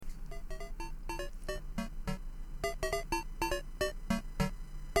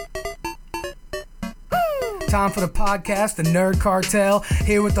Time for the podcast, the Nerd Cartel.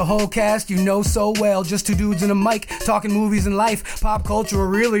 Here with the whole cast you know so well. Just two dudes and a mic, talking movies and life. Pop culture, or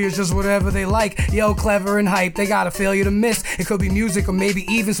really is just whatever they like. Yo, clever and hype, they got a failure to miss. It could be music or maybe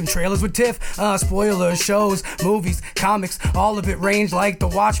even some trailers with Tiff. Spoilers, shows, movies, comics, all of it range like The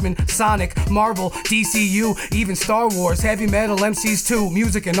Watchmen, Sonic, Marvel, DCU, even Star Wars, heavy metal, MCs too,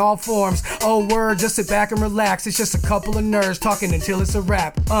 music in all forms. Oh word, just sit back and relax. It's just a couple of nerds talking until it's a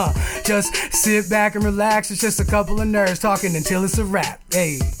rap. Just sit back and relax. It's just a couple of nerds talking until it's a rap.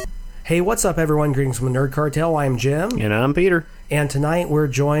 Hey, what's up, everyone? Greetings from the Nerd Cartel. I'm Jim. And I'm Peter. And tonight we're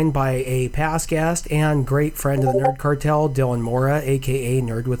joined by a past guest and great friend of the Nerd Cartel, Dillon Mora, a.k.a.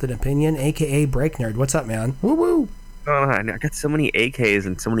 Nerd with an Opinion, a.k.a. Break Nerd. What's up, man? Woo-woo. I got so many AKs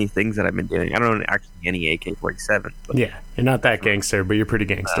and so many things that I've been doing. I don't know actually any AK-47. Yeah, you're not that gangster, but you're pretty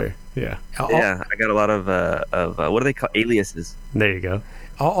gangster. Yeah. Yeah, I got a lot of what do they call aliases? There you go.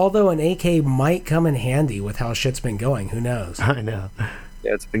 Although an AK might come in handy with how shit's been going. Who knows? I know.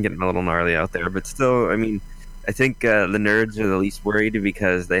 Yeah, it's been getting a little gnarly out there, but still, I mean, I think the nerds are the least worried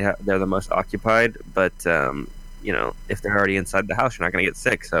because they're the most occupied. But you know, if they're already inside the house, you're not going to get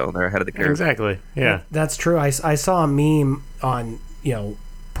sick, so they're ahead of the curve. Exactly. Yeah, that's true. I saw a meme on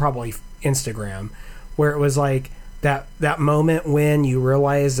probably Instagram where it was like that moment when you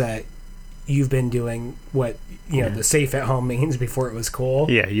realize that you've been doing what the safe at home means before it was cool.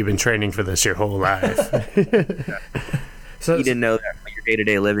 Yeah, you've been training for this your whole life. So you didn't know that your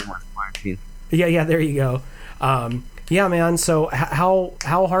day-to-day living was quarantine. Yeah, there you go. Yeah, man. So how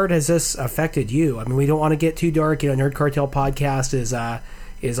hard has this affected you? I mean, we don't want to get too dark. Nerd Cartel podcast is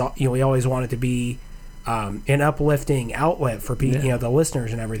we always want it to be an uplifting outlet for people, the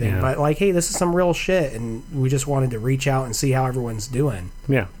listeners and everything. Yeah. But like, hey, this is some real shit, and we just wanted to reach out and see how everyone's doing.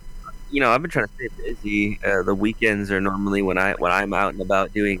 Yeah. I've been trying to stay busy. The weekends are normally when I'm out and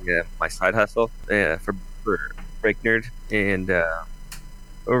about doing my side hustle for Break Nerd, and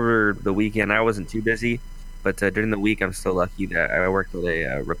over the weekend I wasn't too busy. But during the week, I'm still lucky that I worked at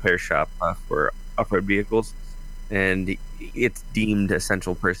a repair shop for off-road vehicles, and it's deemed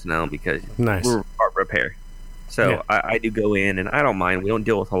essential personnel because we're part repair. So I do go in, and I don't mind. We don't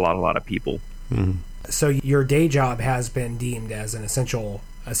deal with a lot of people. Mm-hmm. So your day job has been deemed as an essential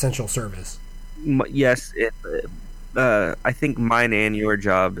service. Yes, I think mine and your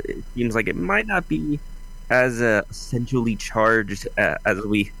job, it seems like it might not be as essentially charged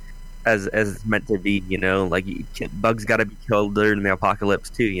as it's meant to be, like bugs got to be killed during the apocalypse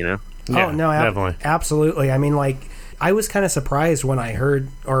too, Yeah, oh no, definitely, absolutely. I mean, like, I was kind of surprised when I heard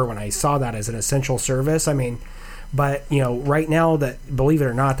or when I saw that as an essential service. I mean, but right now, that, believe it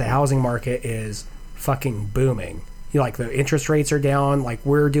or not, the housing market is fucking booming. Like, the interest rates are down. Like,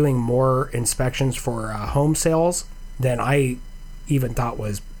 we're doing more inspections for home sales than I even thought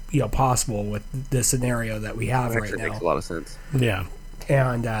was possible with the scenario that we have right now. Makes a lot of sense. Yeah.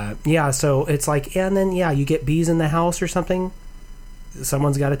 And so it's like, and then you get bees in the house or something.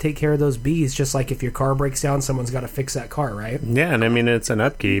 Someone's got to take care of those bees. Just like if your car breaks down, someone's got to fix that car, right? Yeah, and I mean, it's an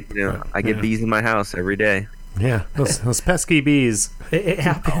upkeep. Yeah, I get bees in my house every day. Yeah, those pesky bees. It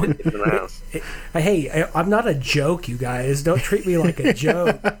happened. Hey, I'm not a joke, you guys. Don't treat me like a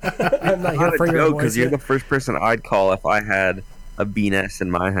joke. I'm not here for your voice. Because you're the first person I'd call if I had a bee nest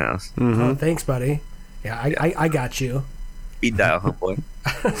in my house. Mm-hmm. Oh, thanks, buddy. Yeah, I got you. Beat that, homeboy.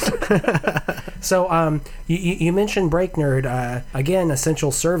 So, you mentioned Break Nerd. Again,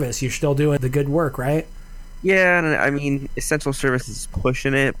 essential service. You're still doing the good work, right? Yeah, and I mean, essential service is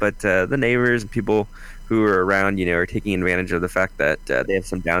pushing it, but the neighbors and people who are around, are taking advantage of the fact that they have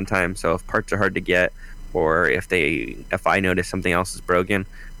some downtime. So if parts are hard to get, or if I notice something else is broken,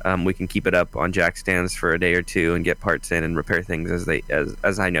 we can keep it up on jack stands for a day or two and get parts in and repair things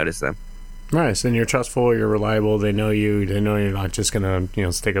as I notice them. Nice, and you're trustful, you're reliable, they know you, they know you're not just going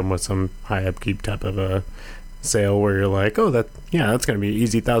to, stick them with some high upkeep type of a sale where you're like, oh, that's going to be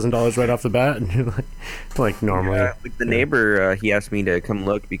easy $1,000 right off the bat, and you're like normally. Yeah, like the neighbor, he asked me to come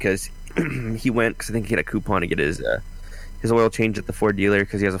look because he went, because I think he had a coupon to get his oil changed at the Ford dealer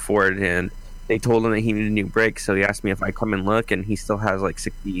because he has a Ford, and they told him that he needed new brakes, so he asked me if I come and look, and he still has like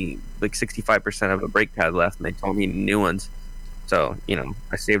 65% of a brake pad left, and they told me he needed new ones. So,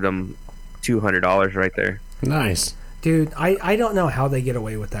 I saved him $200 right there. Nice. Dude, I don't know how they get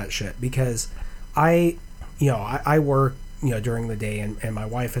away with that shit because I work, during the day and my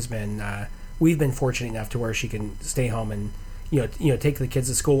wife has been, we've been fortunate enough to where she can stay home and, take the kids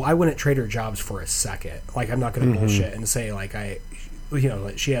to school. I wouldn't trade her jobs for a second. Like, I'm not going to bullshit and say like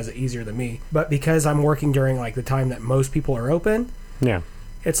like she has it easier than me. But because I'm working during like the time that most people are open, yeah,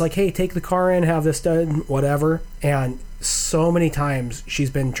 it's like, hey, take the car in, have this done, whatever. And so many times she's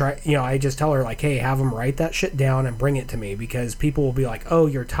been I just tell her, like, hey, have them write that shit down and bring it to me, because people will be like, oh,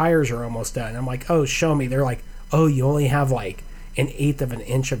 your tires are almost done. I'm like, oh, show me. They're like, oh, you only have like 1/8 of an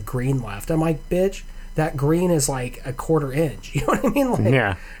inch of green left. I'm like, bitch, that green is like 1/4 inch. You know what I mean?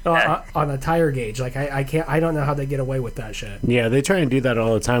 Like, Yeah. On a tire gauge. Like, I don't know how they get away with that shit. Yeah, they try and do that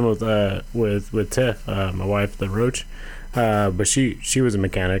all the time with Tiff, my wife, the Roach. But she was a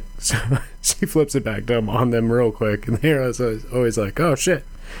mechanic, so she flips it back on them real quick, and they're always like, oh shit,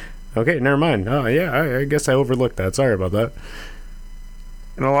 okay, never mind. Oh yeah, I guess I overlooked that. Sorry about that.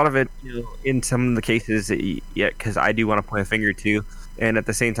 And a lot of it, in some of the cases, yeah, because I do want to point a finger too. And at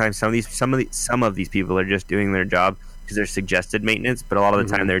the same time, some of these people are just doing their job because they're suggested maintenance, but a lot of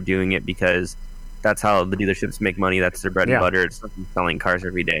the time they're doing it because that's how the dealerships make money. That's their bread and butter. It's selling cars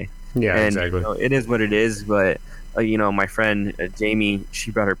every day. Yeah, and, exactly. It is what it is. But my friend Jamie,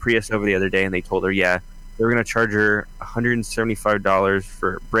 she brought her Prius over the other day, and they told her, they were going to charge her $175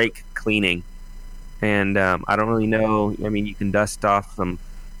 for brake cleaning. And I don't really know. I mean, you can dust off some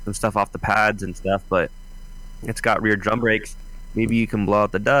stuff off the pads and stuff, but it's got rear drum brakes. Maybe you can blow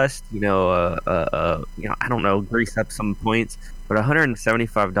out the dust. I don't know, grease up some points. But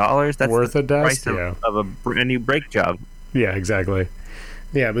 $175, that's worth the a dust price of a brand new brake job. Yeah, exactly.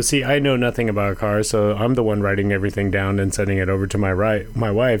 Yeah, but see, I know nothing about cars, so I'm the one writing everything down and sending it over to my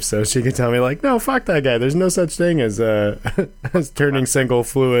wife, so she can tell me, like, no, fuck that guy. There's no such thing as as turning single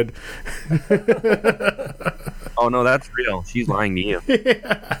fluid. Oh no, that's real. She's lying to you.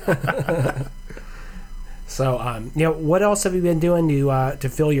 Yeah. So, what else have you been doing to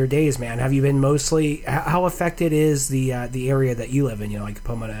fill your days, man? Have you been mostly? How affected is the area that you live in? Like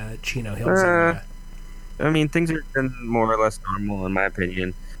Pomona, Chino Hills area? I mean, things have been more or less normal in my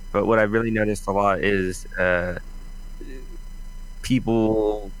opinion. But what I've really noticed a lot is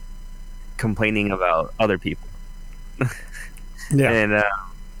people complaining about other people. Yeah. And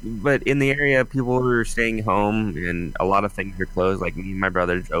but in the area, people are staying home, and a lot of things are closed. Like me and my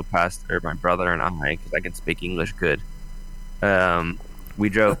brother drove past, or my brother and I, because I can speak English good. We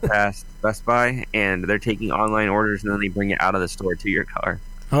drove past Best Buy, and they're taking online orders, and then they bring it out of the store to your car.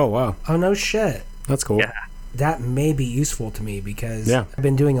 Oh wow. Oh no shit. That's cool. Yeah. That may be useful to me because I've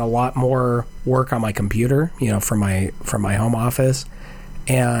been doing a lot more work on my computer, from my home office,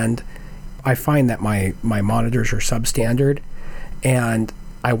 and I find that my monitors are substandard, and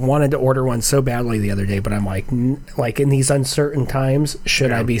I wanted to order one so badly the other day, but I'm like in these uncertain times,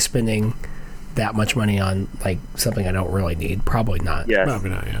 should I be spending that much money on like something I don't really need? Probably not. Yes. Probably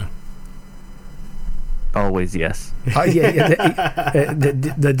not. Yeah. Always yes.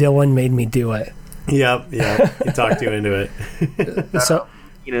 The Dillon made me do it. Yep. He talked you into it. So,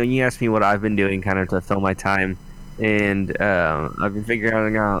 you asked me what I've been doing kind of to fill my time, and I've been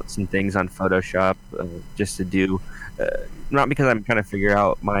figuring out some things on Photoshop just to do, not because I'm trying to figure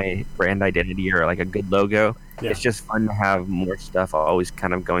out my brand identity or like a good logo. Yeah. It's just fun to have more stuff always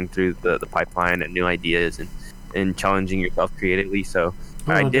kind of going through the pipeline and new ideas and challenging yourself creatively. So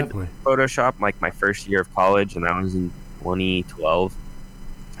I did Photoshop like my first year of college, and that was in 2012,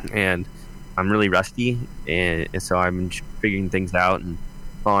 and I'm really rusty, and so I'm figuring things out and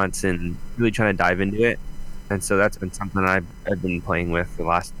fonts and really trying to dive into it. And so that's been something I've been playing with the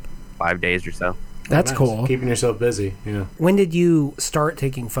last 5 days or so. That's cool. Keeping yourself busy. Yeah. When did you start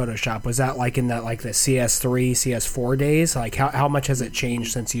taking Photoshop? Was that like in the CS3, CS4 days? Like how much has it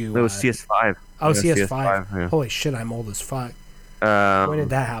changed since you? It was CS5. Oh, CS5. Yeah. Holy shit, I'm old as fuck. When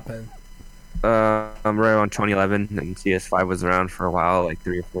did that happen? I'm right around 2011, and CS5 was around for a while, like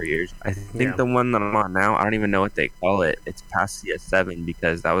 3 or 4 years. I think the one that I'm on now, I don't even know what they call it. It's past CS7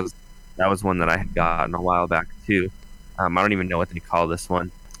 because that was one that I had gotten a while back too. I don't even know what they call this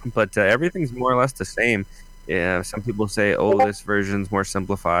one, but everything's more or less the same. Yeah, some people say, "Oh, this version's more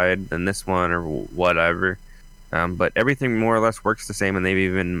simplified than this one," or whatever. But everything more or less works the same, and they've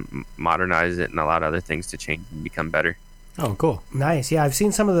even modernized it and allowed other things to change and become better. Oh, cool. Nice. Yeah, I've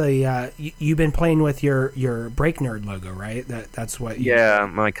seen some of the you've been playing with your Break Nerd logo, right? That's what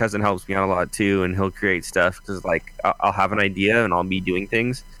my cousin helps me out a lot too, and he'll create stuff because like I'll have an idea and I'll be doing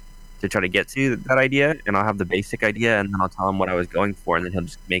things to try to get to that idea, and I'll have the basic idea, and then I'll tell him what I was going for, and then he'll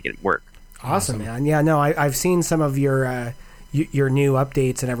just make it work. Awesome. Man. Yeah, no, I've seen some of your new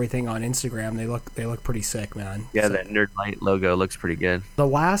updates and everything on Instagram. They look pretty sick, man. Yeah, that Nerd Light logo looks pretty good. The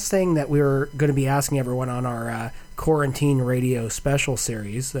last thing that we were going to be asking everyone on our quarantine radio special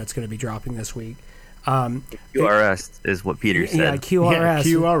series that's going to be dropping this week. QRS is what Peter said. Yeah, QRS. Yeah,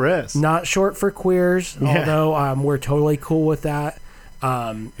 QRS. Not short for queers, although we're totally cool with that.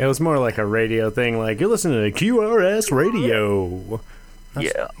 It was more like a radio thing, like you're listening to QRS radio.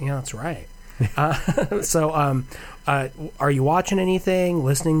 Yeah, that's right. Are you watching anything,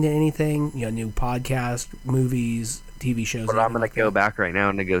 listening to anything, new podcasts, movies, TV shows? But I'm going to go back right now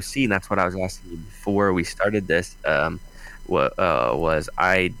and to go see, and that's what I was asking you before we started this. Was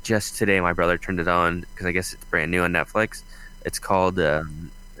I just today, my brother turned it on because I guess it's brand new on Netflix. It's called,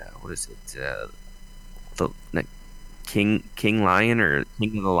 what is it? The King Lion or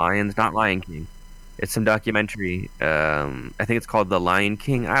King of the Lions, not Lion King. It's some documentary. I think it's called The Lion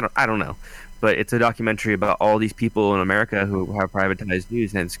King. I don't know. But it's a documentary about all these people in America who have privatized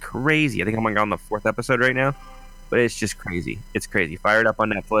news, and it's crazy. I think I'm on the 4th episode right now, but it's just crazy. It's crazy. Fire it up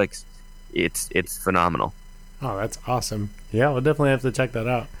on Netflix. It's phenomenal. Oh, that's awesome. Yeah, we'll definitely have to check that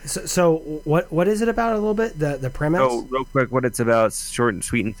out. So what is it about a little bit? The premise? So real quick, what it's about, short and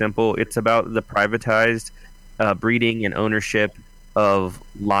sweet and simple. It's about the privatized breeding and ownership of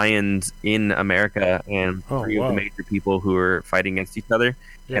lions in America and three of the major people who are fighting against each other.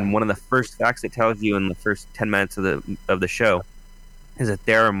 Yeah. And one of the first facts it tells you in the first 10 minutes of the show is that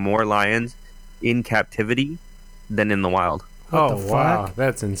there are more lions in captivity than in the wild. What the fuck? Wow,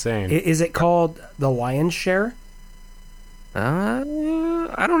 that's insane. Is it called The Lion's Share? I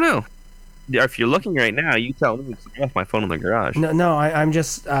don't know. If you're looking right now, you tell me. I left my phone in the garage. No, I'm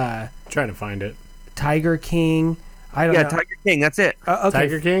just trying to find it. Tiger King. I don't know. Tiger King. That's it. Okay.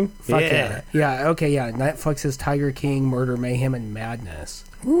 Tiger King. Fuck yeah. Okay. Yeah. Netflix's Tiger King: Murder, Mayhem, and Madness.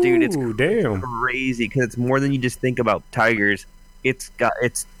 Dude, it's damn crazy because it's more than you just think about tigers. It's got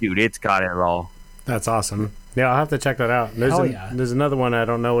it all. That's awesome. Yeah, I'll have to check that out. There's another one I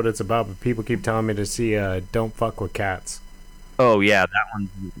don't know what it's about, but people keep telling me to see Don't Fuck with Cats. Oh yeah,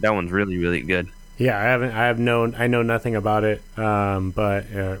 that one's really, really good. Yeah, I know nothing about it, but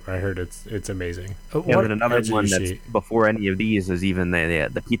I heard it's amazing. And another one that's before any of these is even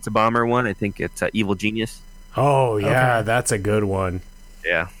the Pizza Bomber one. I think it's Evil Genius. Oh yeah, That's a good one.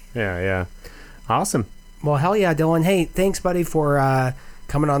 Yeah. Awesome. Well, hell yeah, Dylan. Hey, thanks, buddy, for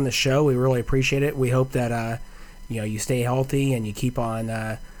coming on the show. We really appreciate it. We hope that you stay healthy and you keep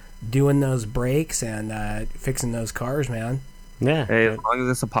on doing those breaks and fixing those cars, man. Yeah. Hey, as long as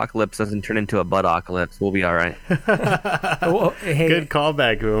this apocalypse doesn't turn into a butt-ocalypse, we'll be all right. Well, hey, good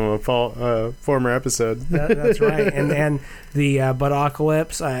callback to a former episode. That's right. And the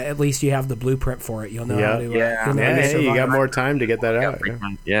butt-ocalypse, at least you have the blueprint for it. You'll know how to. You got more time to get that out.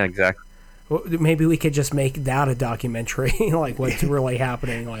 Yeah, exactly. Well, maybe we could just make that a documentary, like what's really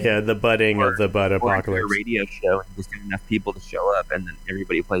happening. Like, the budding of the butt apocalypse. Or a radio show, and just get enough people to show up, and then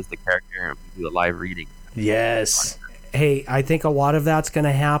everybody plays the character, and we do a live reading. Yes. Hey, I think a lot of that's going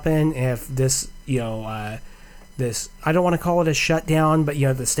to happen if this, this, I don't want to call it a shutdown, but,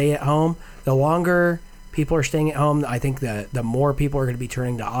 the stay at home, the longer people are staying at home, I think the more people are going to be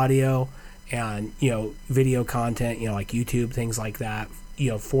turning to audio and, video content, like YouTube, things like that,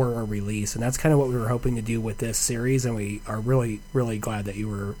 for a release. And that's kind of what we were hoping to do with this series. And we are really, really glad that you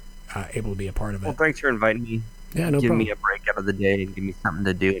were able to be a part of it. Well, thanks for inviting me. Yeah, no problem. Give me a break out of the day and give me something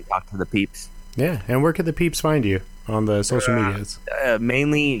to do and talk to the peeps. Yeah, and where could the peeps find you on the social medias?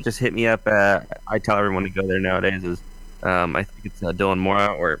 Mainly, just hit me up. I tell everyone to go there nowadays. I think it's Dillon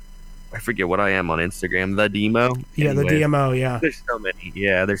Mora, or I forget what I am on Instagram. The Demo. Yeah, the DMO. Yeah. There's so many.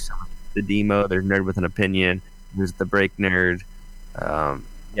 Yeah, there's so many. The Demo. There's Nerd with an Opinion. There's the Break Nerd.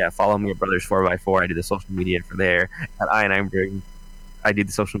 Follow me at Brothers 4x4. I do the social media for there. At Einberg, I do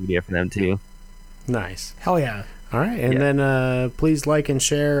the social media for them too. Nice. Hell yeah. All right, and then please like and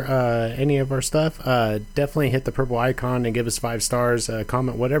share any of our stuff. Definitely hit the purple icon and give us 5 stars.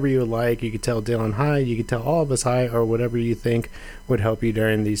 Comment whatever you would like. You could tell Dylan hi. You could tell all of us hi, or whatever you think would help you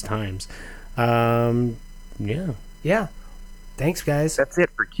during these times. Yeah. Thanks, guys. That's it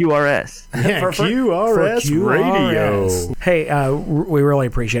for QRS. Yeah, QRS Radio. Hey, we really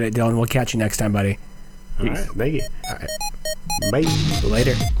appreciate it, Dylan. We'll catch you next time, buddy. All right, thank you. All right. Bye.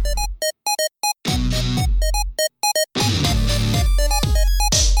 Later.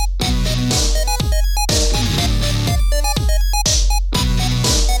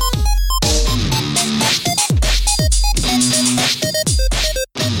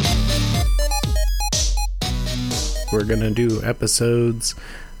 We're going to do episodes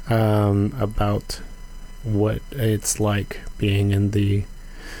about what it's like being in the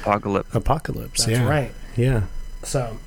apocalypse. Apocalypse, That's right. Yeah. So